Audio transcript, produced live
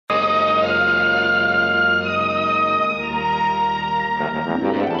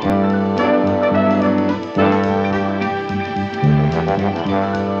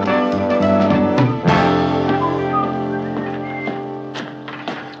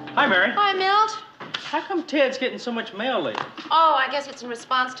Hi, Mary. Hi, Milt. How come Ted's getting so much mail lately? Oh, I guess it's in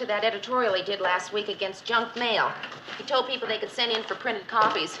response to that editorial he did last week against junk mail. He told people they could send in for printed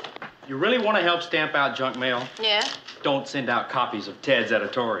copies. You really want to help stamp out junk mail? Yeah? Don't send out copies of Ted's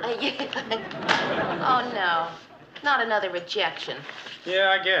editorial. Yeah. Oh, no. Not another rejection.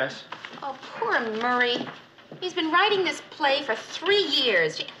 Yeah, I guess. Oh, poor Murray. He's been writing this play for 3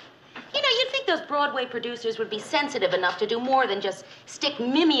 years. You know, you'd think those Broadway producers would be sensitive enough to do more than just stick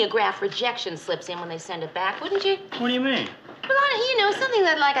mimeograph rejection slips in when they send it back, wouldn't you? What do you mean? Well, you know, something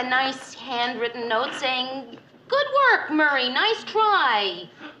that like a nice handwritten note saying, "Good work, Murray. Nice try.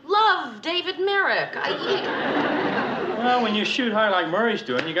 Love, David Merrick." Well, when you shoot high like Murray's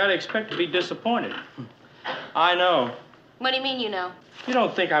doing, you gotta expect to be disappointed. I know. What do you mean, you know? You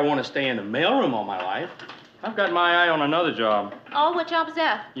don't think I want to stay in the mailroom all my life. I've got my eye on another job. Oh, what job is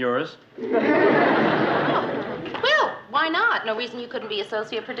that? Yours. Well, why not? No reason you couldn't be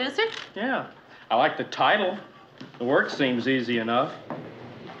associate producer? Yeah. I like the title. The work seems easy enough.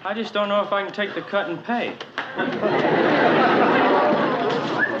 I just don't know if I can take the cut and pay.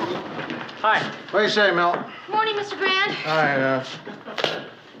 Hi. What do you say, Milt? Morning, Mr. Grant. Hi,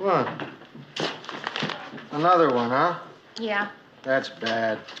 what? Another one, huh? Yeah. That's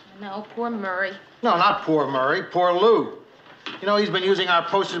bad. No, poor Murray. No, not poor Murray. Poor Lou. You know, he's been using our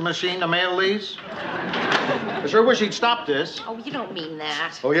postage machine to mail these. I sure wish he'd stop this. Oh, you don't mean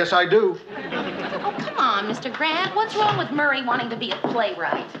that. Oh, yes, I do. Oh, come on, Mr. Grant. What's wrong with Murray wanting to be a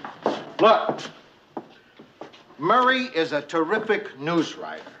playwright? Look, Murray is a terrific news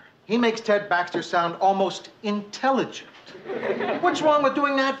writer. He makes Ted Baxter sound almost intelligent. What's wrong with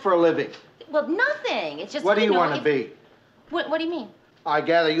doing that for a living? Well, nothing. It's just... What do you want to be? What do you mean? I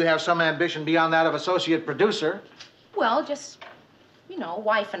gather you have some ambition beyond that of associate producer. Well, just, you know,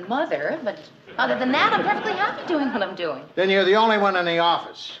 wife and mother. But other than that, I'm perfectly happy doing what I'm doing. Then you're the only one in the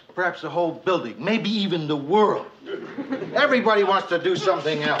office. Perhaps the whole building, maybe even the world. Everybody wants to do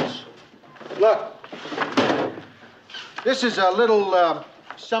something else. Look, this is a little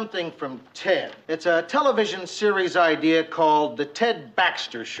something from Ted. It's a television series idea called The Ted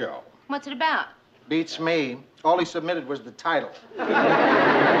Baxter Show. What's it about? Beats me. All he submitted was the title.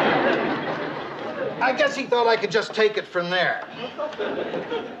 I guess he thought I could just take it from there.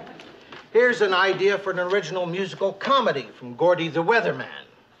 Here's an idea for an original musical comedy from Gordy the Weatherman.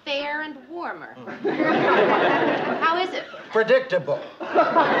 Fair and warmer. How is it? Predictable.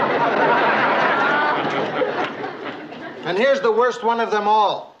 And here's the worst one of them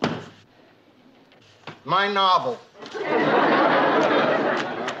all. My novel. Mr.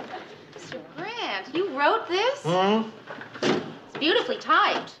 Grant, you wrote this? Hmm? It's beautifully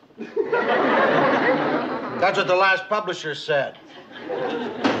typed. That's what the last publisher said.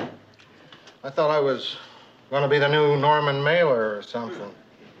 I thought I was going to be the new Norman Mailer or something.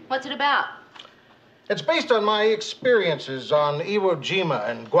 What's it about? It's based on my experiences on Iwo Jima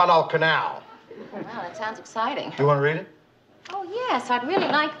and Guadalcanal. Oh, wow, that sounds exciting. You want to read it? Oh, yes, I'd really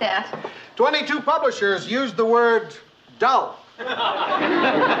like that. 22 publishers used the word dull.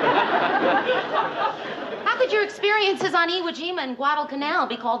 How could your experiences on Iwo Jima and Guadalcanal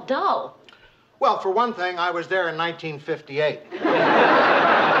be called dull? Well, for one thing, I was there in 1958.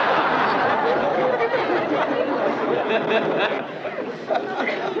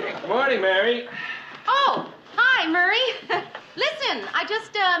 Morning, Mary. Oh, hi, Murray. Listen, I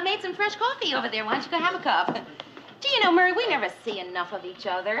just made some fresh coffee over there. Why don't you go have a cup? Do you know, Murray, we never see enough of each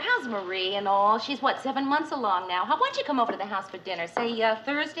other. How's Marie and all? She's, what, 7 months along now. Why don't you come over to the house for dinner? Say,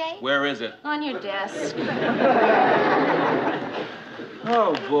 Thursday? Where is it? On your desk.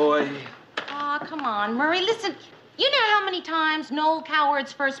 Oh, boy. Oh, come on, Murray. Listen, you know how many times Noel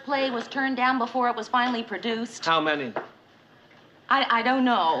Coward's first play was turned down before it was finally produced? How many? I don't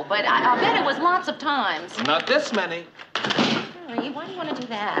know, but I'll bet it was lots of times. Not this many. Murray, why do you want to do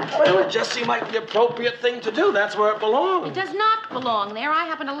that? Well, it would just seem like the appropriate thing to do. That's where it belongs. It does not belong there. I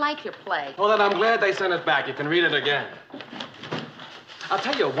happen to like your play. Well, then I'm glad they sent it back. You can read it again. I'll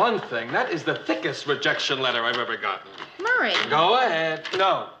tell you one thing. That is the thickest rejection letter I've ever gotten. Murray. Go ahead.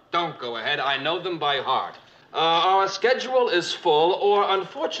 No, don't go ahead. I know them by heart. Our schedule is full, or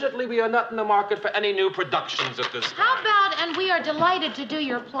unfortunately, we are not in the market for any new productions at this time. How about, and we are delighted to do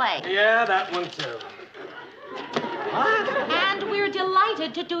your play. Yeah, that one too. What? And we're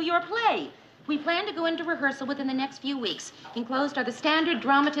delighted to do your play. We plan to go into rehearsal within the next few weeks. Enclosed are the standard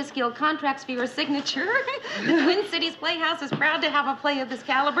Dramatists Guild contracts for your signature. The Twin Cities Playhouse is proud to have a play of this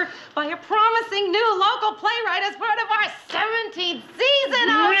caliber by a promising new local playwright as part of our 17th season.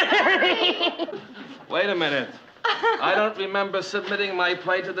 Wait a minute. I don't remember submitting my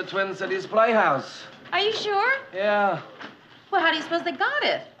play to the Twin Cities Playhouse. Are you sure? Yeah. Well, how do you suppose they got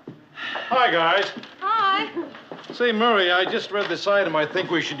it? Hi, guys. Hi. Say, Murray, I just read this item I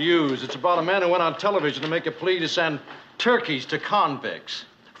think we should use. It's about a man who went on television to make a plea to send turkeys to convicts.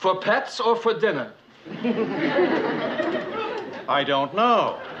 For pets or for dinner? I don't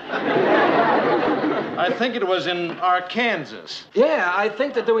know. I think it was in Arkansas. Yeah, I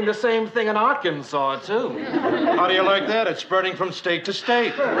think they're doing the same thing in Arkansas, too. How do you like that? It's spreading from state to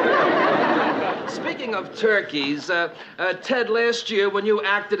state. Speaking of turkeys, Ted, last year when you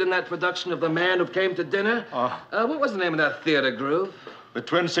acted in that production of The Man Who Came to Dinner, what was the name of that theater group? The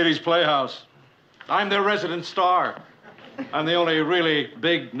Twin Cities Playhouse. I'm their resident star. I'm the only really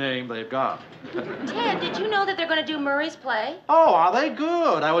big name they've got. Ted, did you know that they're going to do Murray's play? Oh, are they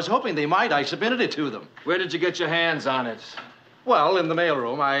good? I was hoping they might. I submitted it to them. Where did you get your hands on it? Well, in the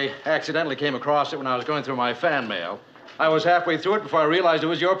mailroom. I accidentally came across it when I was going through my fan mail. I was halfway through it before I realized it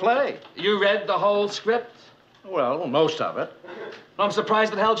was your play. You read the whole script? Well, most of it. I'm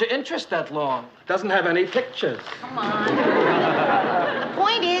surprised it held your interest that long. Doesn't have any pictures. Come on.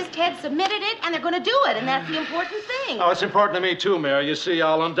 Point is, Ted submitted it, and they're going to do it, and that's the important thing. Oh, it's important to me, too, Mary. You see,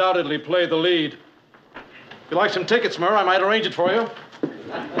 I'll undoubtedly play the lead. If you like some tickets, Mary, I might arrange it for you.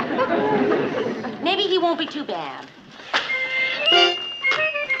 Maybe he won't be too bad.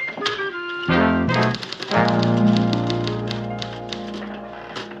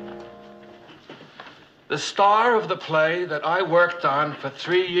 The star of the play that I worked on for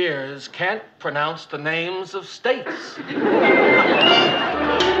 3 years can't pronounce the names of states.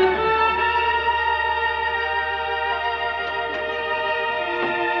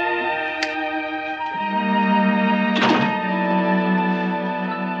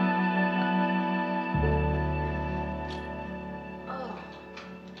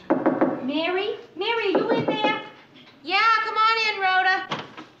 Mary? Mary, are you in there? Yeah, come on in, Rhoda.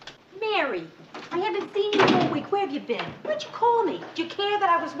 Mary, I haven't seen you all week. Where have you been? Why'd you call me? Do you care that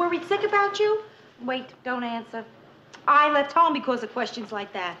I was worried sick about you? Wait, don't answer. I left home because of questions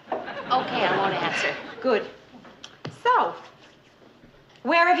like that. Okay, I won't answer. Good. So,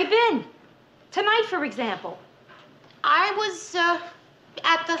 where have you been? Tonight, for example. I was,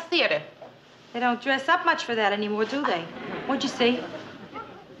 at the theater. They don't dress up much for that anymore, do they? What'd you see?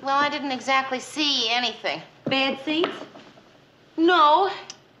 Well, I didn't exactly see anything. Bad seats? No.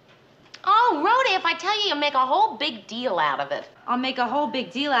 Oh, Rhoda, if I tell you, you'll make a whole big deal out of it. I'll make a whole big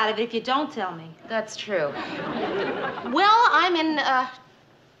deal out of it if you don't tell me. That's true. Well, I'm in,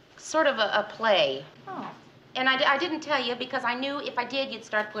 sort of a play. Oh. And I didn't tell you because I knew if I did, you'd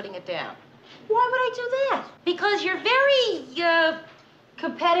start putting it down. Why would I do that? Because you're very,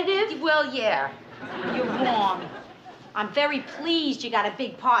 Competitive? well, yeah. You're wrong. I'm very pleased you got a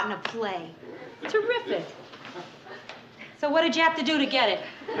big part in a play. Terrific. So what did you have to do to get it?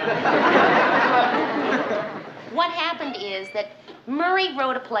 What happened is that Murray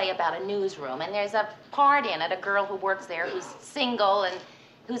wrote a play about a newsroom, and there's a part in it, a girl who works there who's single and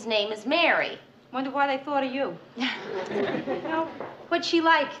whose name is Mary. Wonder why they thought of you. You know, what'd she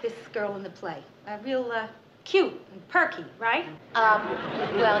like, this girl in the play? Real, cute and perky, right?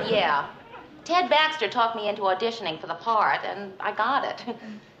 Well, yeah. Ted Baxter talked me into auditioning for the part, and I got it.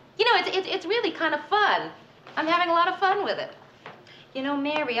 You know, it's really kind of fun. I'm having a lot of fun with it. You know,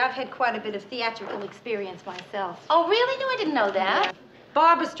 Mary, I've had quite a bit of theatrical experience myself. Oh, really? No, I didn't know that.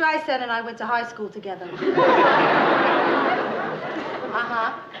 Barbara Streisand and I went to high school together.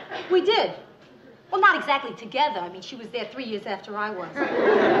 Uh-huh. We did. Well, not exactly together. I mean, she was there 3 years after I was.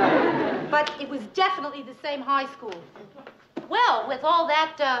 But it was definitely the same high school. Well, with all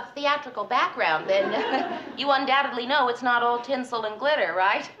that theatrical background, then you undoubtedly know it's not all tinsel and glitter,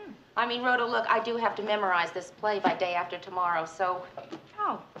 right? I mean, Rhoda, look, I do have to memorize this play by day after tomorrow, so...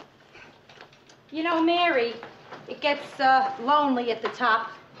 Oh. You know, Mary, it gets lonely at the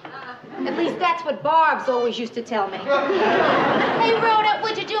top. At least that's what Barb's always used to tell me. Hey, Rhoda,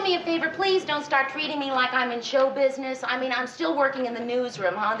 would you do me a favor? Please don't start treating me like I'm in show business. I mean, I'm still working in the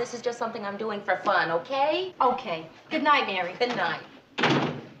newsroom, huh? This is just something I'm doing for fun, okay? Okay. Good night, Mary. Good night.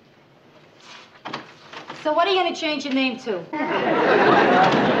 So what are you going to change your name to?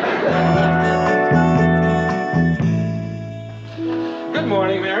 Good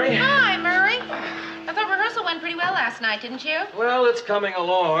morning, Mary. Hi, Murray. I thought rehearsal went pretty well last night, didn't you? Well, it's coming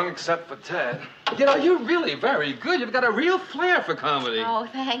along, except for Ted. You know, you're really very good. You've got a real flair for comedy. Oh,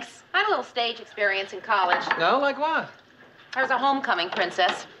 thanks. I had a little stage experience in college. No, like what? I was a homecoming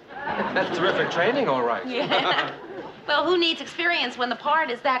princess. That's terrific training, all right. Yeah. Well, who needs experience when the part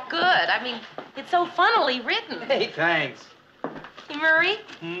is that good? I mean, it's so funnily written. Hey, thanks. Hey, Murray?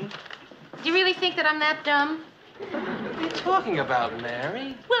 Do you really think that I'm that dumb? What are you talking about,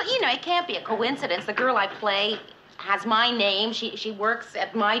 Mary? Well, you know, it can't be a coincidence. The girl I play, has my name. She works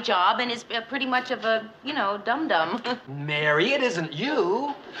at my job and is pretty much of a, dum-dum. Mary, it isn't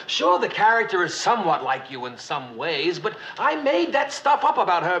you. Sure, the character is somewhat like you in some ways, but I made that stuff up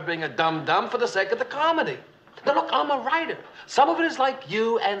about her being a dum-dum for the sake of the comedy. Now, look, I'm a writer. Some of it is like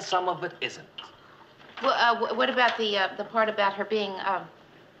you, and some of it isn't. Well, what about the part about her being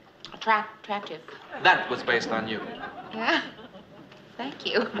attractive? That was based on you. Yeah? Thank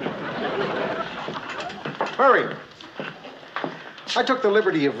you. Murray, I took the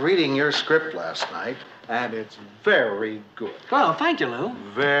liberty of reading your script last night, and it's very good. Well, thank you, Lou.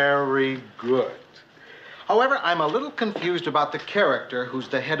 Very good. However, I'm a little confused about the character who's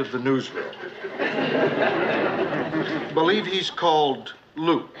the head of the newsroom. Believe he's called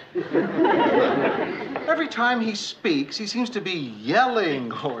Lou. Every time he speaks, he seems to be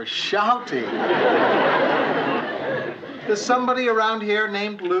yelling or shouting. Does somebody around here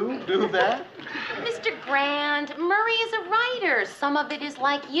named Lou do that? Mr. Grand, Murray is a writer. Some of it is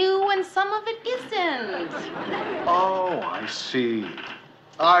like you, and some of it isn't. Oh, I see.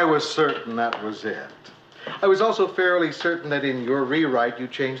 I was certain that was it. I was also fairly certain that in your rewrite you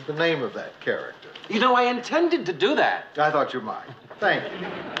changed the name of that character. You know, I intended to do that. I thought you might. Thank you.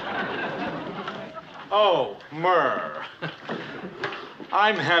 Oh, Murr.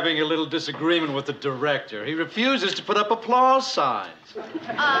 I'm having a little disagreement with the director. He refuses to put up applause signs.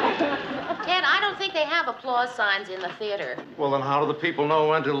 Ted, I don't think they have applause signs in the theater. Well, then how do the people know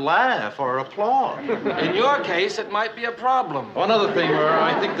when to laugh or applaud? In your case, it might be a problem. One other thing, Murr,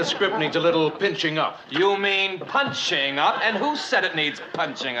 I think the script needs a little pinching up. You mean punching up? And who said it needs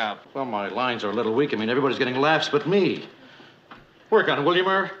punching up? Well, my lines are a little weak. I mean, everybody's getting laughs but me. Work on it, will you,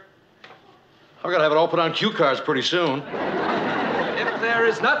 Murr? I've got to have it all put on cue cards pretty soon. If there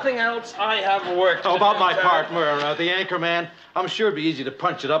is nothing else, I have work to Oh, about do, my sir. part, Murr, the anchor man. I'm sure it'd be easy to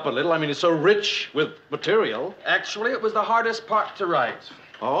punch it up a little. I mean, it's so rich with material. Actually, it was the hardest part to write.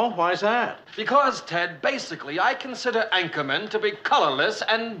 Oh, why's that? Because, Ted, basically, I consider anchormen to be colorless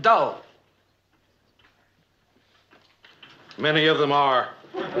and dull. Many of them are.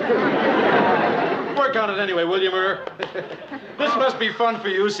 Work on it anyway, will you, Murr? This must be fun for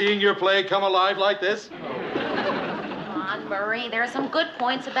you, seeing your play come alive like this. Come on, Murray. There are some good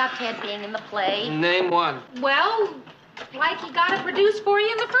points about Ted being in the play. Name one. Well, like he got it produced for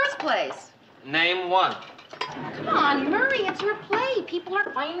you in the first place. Name one. Come on, Murray, it's your play. People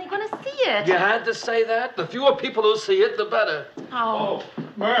are finally going to see it. You had to say that? The fewer people who see it, the better. Oh.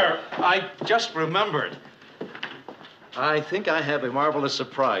 Murr, I just remembered. I think I have a marvelous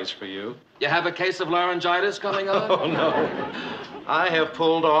surprise for you. You have a case of laryngitis coming on? Oh, no. I have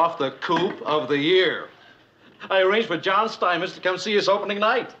pulled off the coup of the year. I arranged for John Steinmetz to come see us opening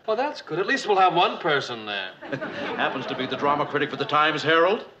night. Well, that's good. At least we'll have one person there. Happens to be the drama critic for the Times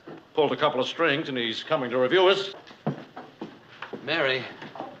Herald. Pulled a couple of strings, and he's coming to review us. Mary,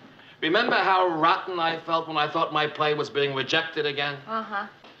 remember how rotten I felt when I thought my play was being rejected again? Uh-huh.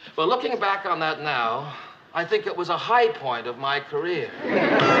 Well, looking back on that now, I think it was a high point of my career.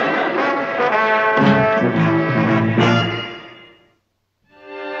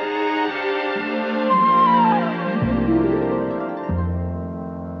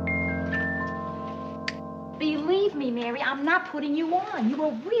 Believe me, Mary, I'm not putting you on. You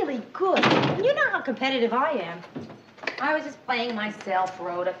were really good. And you know how competitive I am. I was just playing myself,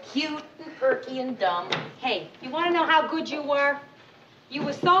 Rhoda. Cute and perky and dumb. Hey, you want to know how good you were? You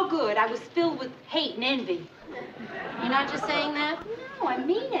were so good, I was filled with hate and envy. You're not just saying that? No, I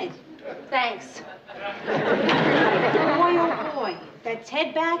mean it. Thanks. Boy, oh boy, that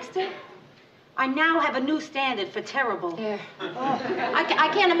Ted Baxter, I now have a new standard for terrible. Yeah. Oh, I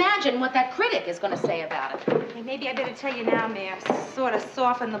can't imagine what that critic is going to say about it. Hey, maybe I better tell you now, Mayor, sort of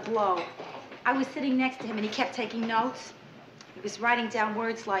soften the blow. I was sitting next to him and he kept taking notes. He was writing down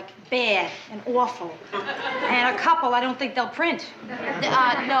words like bad and awful. And a couple I don't think they'll print.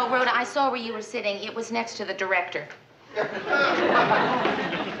 No, Rhoda, I saw where you were sitting. It was next to the director.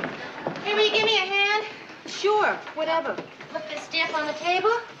 Hey, will you give me a hand? Sure, whatever. Put this stamp on the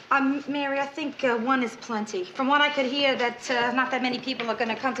table. Mary, I think one is plenty. From what I could hear, that not that many people are going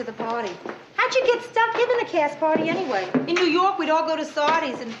to come to the party. How'd you get stuck giving a cast party anyway? In New York, we'd all go to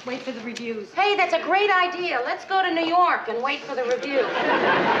Sardi's and wait for the reviews. Hey, that's a great idea. Let's go to New York and wait for the review.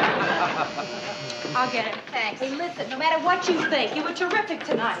 I'll get it. Thanks. Hey, listen, no matter what you think, you were terrific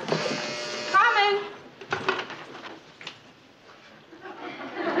tonight. Coming.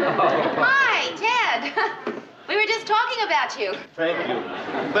 Hi, Ted. We were just talking about you. Thank you.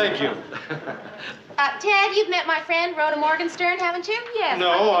 Thank you. Ted, you've met my friend, Rhoda Morgenstern, haven't you? Yes.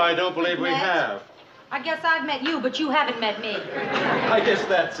 No, I don't believe we have. I guess I've met you, but you haven't met me. I guess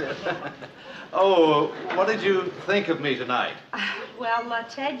that's it. Oh, what did you think of me tonight? Well,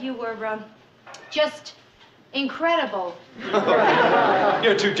 Ted, you were just incredible.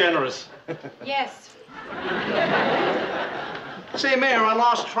 You're too generous. Yes. Say, Mayor, I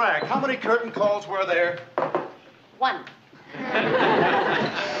lost track. How many curtain calls were there? 1.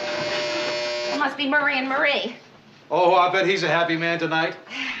 It must be Murray and Marie. Oh, I bet he's a happy man tonight.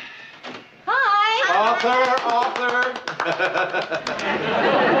 Hi. Author.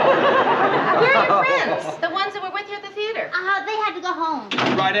 Where are your friends? The ones that were with you at the theater? They had to go home.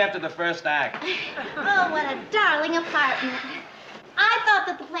 Right after the first act. Oh, what a darling apartment. I thought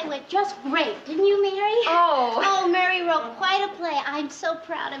that the play went just great, didn't you, Mary? Oh, Mary wrote quite a play. I'm so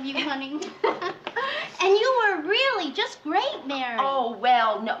proud of you, honey. And you were really just great, Mary. Oh,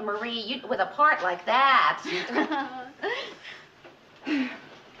 well, no, Marie, you, with a part like that.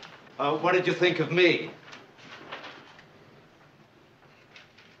 What did you think of me?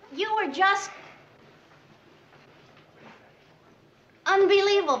 You were just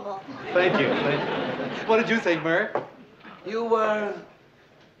unbelievable. Thank you. What did you think, Mary? You were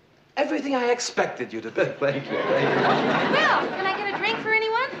everything I expected you to be. Thank you. Well, can I get a drink for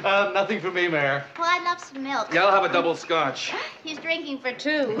anyone? Nothing for me, Mayor. Well, I'd love some milk. Yeah, I'll have a double scotch. He's drinking for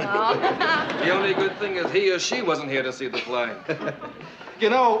 2. The only good thing is he or she wasn't here to see the play. You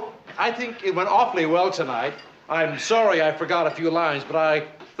know, I think it went awfully well tonight. I'm sorry I forgot a few lines, but I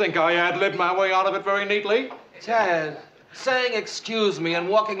think I ad-libbed my way out of it very neatly. Ted, saying excuse me and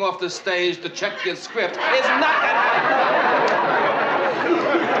walking off the stage to check your script is not that.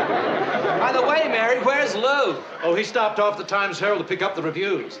 By the way, Mary, where's Lou? Oh, he stopped off the Times Herald to pick up the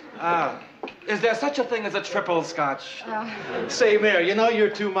reviews. Is there such a thing as a triple scotch? Say, Mayor, you know you're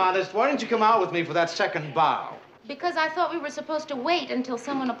too modest. Why didn't you come out with me for that second bow? Because I thought we were supposed to wait until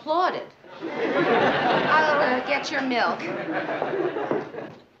someone applauded. I'll get your milk.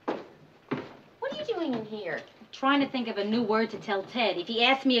 What are you doing in here? Trying to think of a new word to tell Ted if he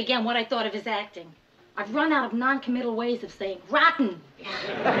asks me again what I thought of his acting. I've run out of non-committal ways of saying rotten.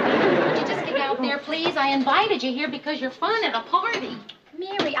 Would you just get out there, please? I invited you here because you're fun at a party.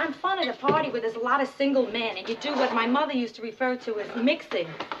 Mary, I'm fun at a party where there's a lot of single men, and you do what my mother used to refer to as mixing.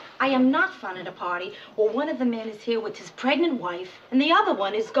 I am not fun at a party where one of the men is here with his pregnant wife, and the other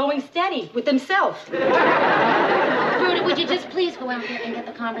one is going steady with himself. Rhoda, would you just please go out there and get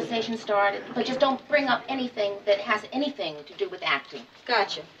the conversation started? But just don't bring up anything that has anything to do with acting.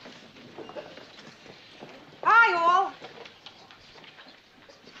 Gotcha. Hi, all.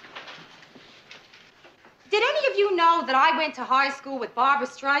 Did any of you know that I went to high school with Barbra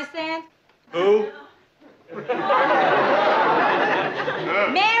Streisand? Who?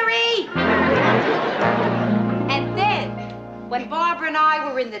 Mary! And then, when Barbara and I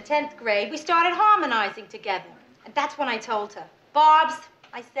were in the 10th grade, we started harmonizing together. And that's when I told her, Barbs,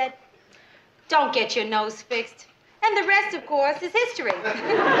 I said, don't get your nose fixed. And the rest, of course, is history.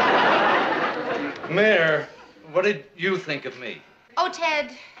 Mayor, what did you think of me? Oh,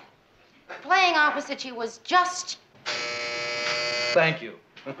 Ted, playing opposite you was just... Thank you.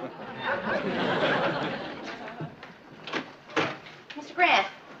 Mr. Grant,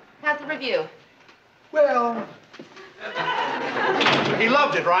 how's the review? Well... He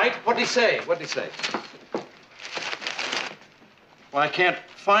loved it, right? What'd he say? Well, I can't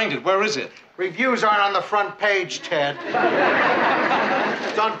find it. Where is it? Reviews aren't on the front page, Ted.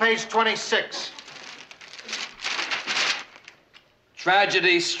 It's on page 26.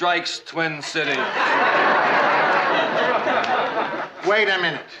 Tragedy strikes Twin Cities. Wait a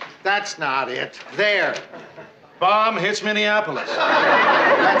minute. That's not it. There. Bomb hits Minneapolis.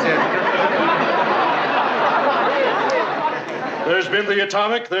 That's it. There's been the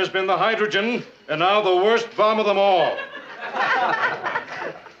atomic, there's been the hydrogen, and now the worst bomb of them all.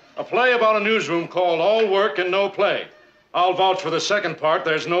 A play about a newsroom called All Work and No Play. I'll vouch for the second part.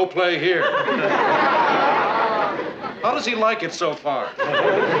 There's no play here. How does he like it so far?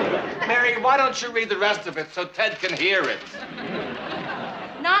 Mary, why don't you read the rest of it so Ted can hear it?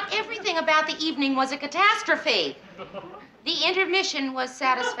 Not everything about the evening was a catastrophe. The intermission was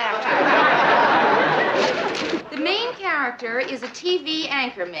satisfactory. The main character is a TV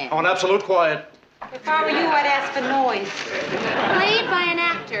anchorman. On absolute quiet. If I were you, I'd ask for noise. Played by an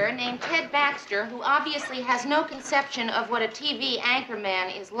actor named Ted Baxter, who obviously has no conception of what a TV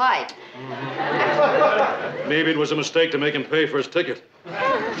anchorman is like. Maybe it was a mistake to make him pay for his ticket.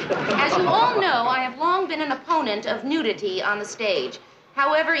 As you all know, I have long been an opponent of nudity on the stage.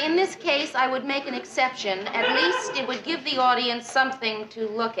 However, in this case, I would make an exception. At least it would give the audience something to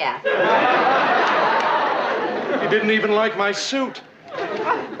look at. He didn't even like my suit.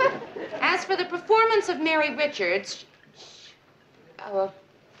 As as for the performance of Mary Richards, well,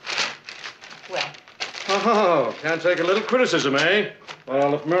 Oh, can't take a little criticism, eh?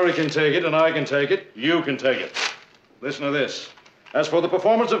 Well, if Murray can take it and I can take it, you can take it. Listen to this. As for the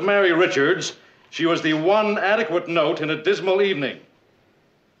performance of Mary Richards, she was the one adequate note in a dismal evening.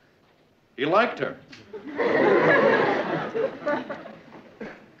 He liked her.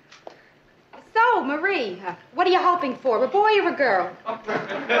 So, Marie, what are you hoping for, a boy or a girl? Oh,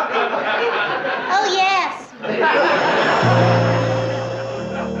 yes.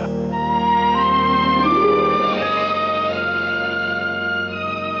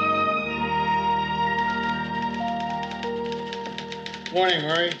 Morning,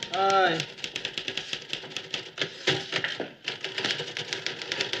 Murray. Hi.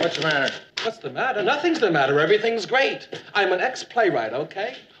 What's the matter? What's the matter? Nothing's the matter. Everything's great. I'm an ex-playwright,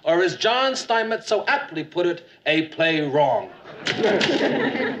 okay? Or as John Steinmetz so aptly put it, a play wrong.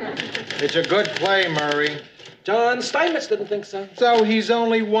 It's a good play, Murray. John Steinmetz didn't think so. So he's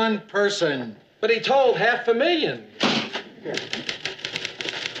only one person. But he told 500,000.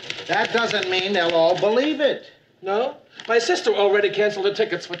 That doesn't mean they'll all believe it. No? My sister already canceled the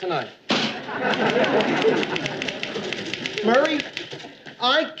tickets for tonight. Murray,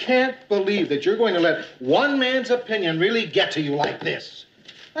 I can't believe that you're going to let one man's opinion really get to you like this.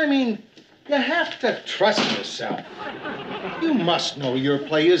 I mean, you have to trust yourself. You must know your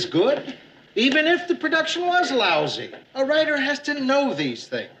play is good, even if the production was lousy. A writer has to know these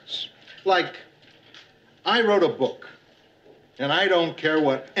things. Like, I wrote a book, and I don't care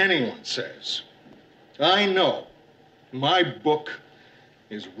what anyone says. I know my book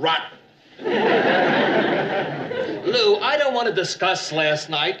is rotten. Lou, I don't want to discuss last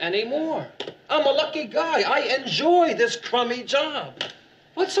night anymore. I'm a lucky guy. I enjoy this crummy job.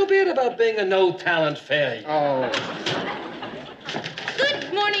 What's so bad about being a no-talent failure? Oh.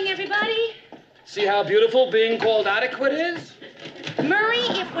 good morning, everybody. See how beautiful being called adequate is? Murray,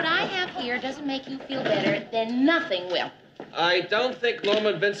 if what I have here doesn't make you feel better, then nothing will. I don't think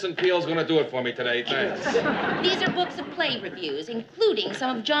Norman Vincent Peale's going to do it for me today, thanks. These are books of play reviews, including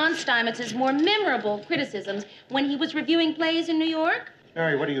some of John Steinmetz's more memorable criticisms when he was reviewing plays in New York.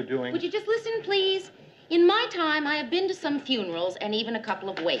 Mary, what are you doing? Would you just listen, please? In my time, I have been to some funerals and even a couple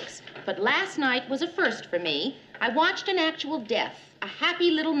of wakes. But last night was a first for me. I watched an actual death, a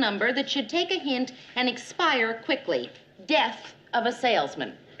happy little number that should take a hint and expire quickly. Death of a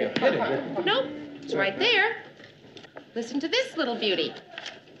salesman. Nope, it's right there. Listen to this little beauty.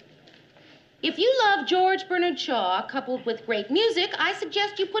 If you love George Bernard Shaw coupled with great music, I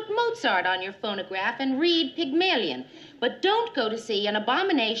suggest you put Mozart on your phonograph and read Pygmalion. But don't go to see an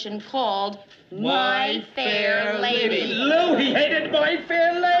abomination called My Fair Lady. Lou, he hated My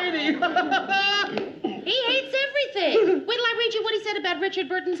Fair Lady. He hates everything. Wait till I read you what he said about Richard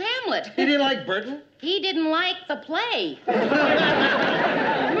Burton's Hamlet. He didn't like Burton? He didn't like the play.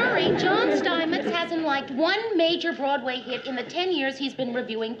 Murray, John Steinmetz hasn't liked one major Broadway hit in the 10 years he's been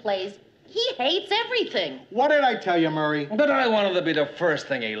reviewing plays. He hates everything. What did I tell you, Murray? But I wanted to be the first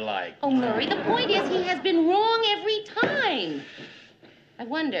thing he liked. Oh, Murray, the point is he has been wrong every time. I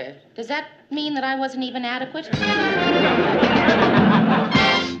wonder, does that mean that I wasn't even adequate?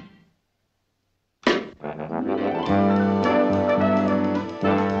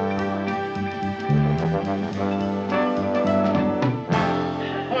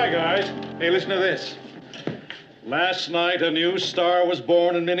 Hi, guys. Hey, listen to this. Last night, a new star was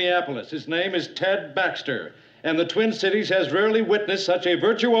born in Minneapolis. His name is Ted Baxter, and the Twin Cities has rarely witnessed such a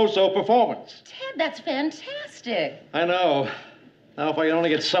virtuoso performance. Ted, that's fantastic. I know. Now, if I can only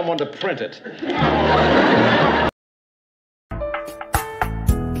get someone to print it.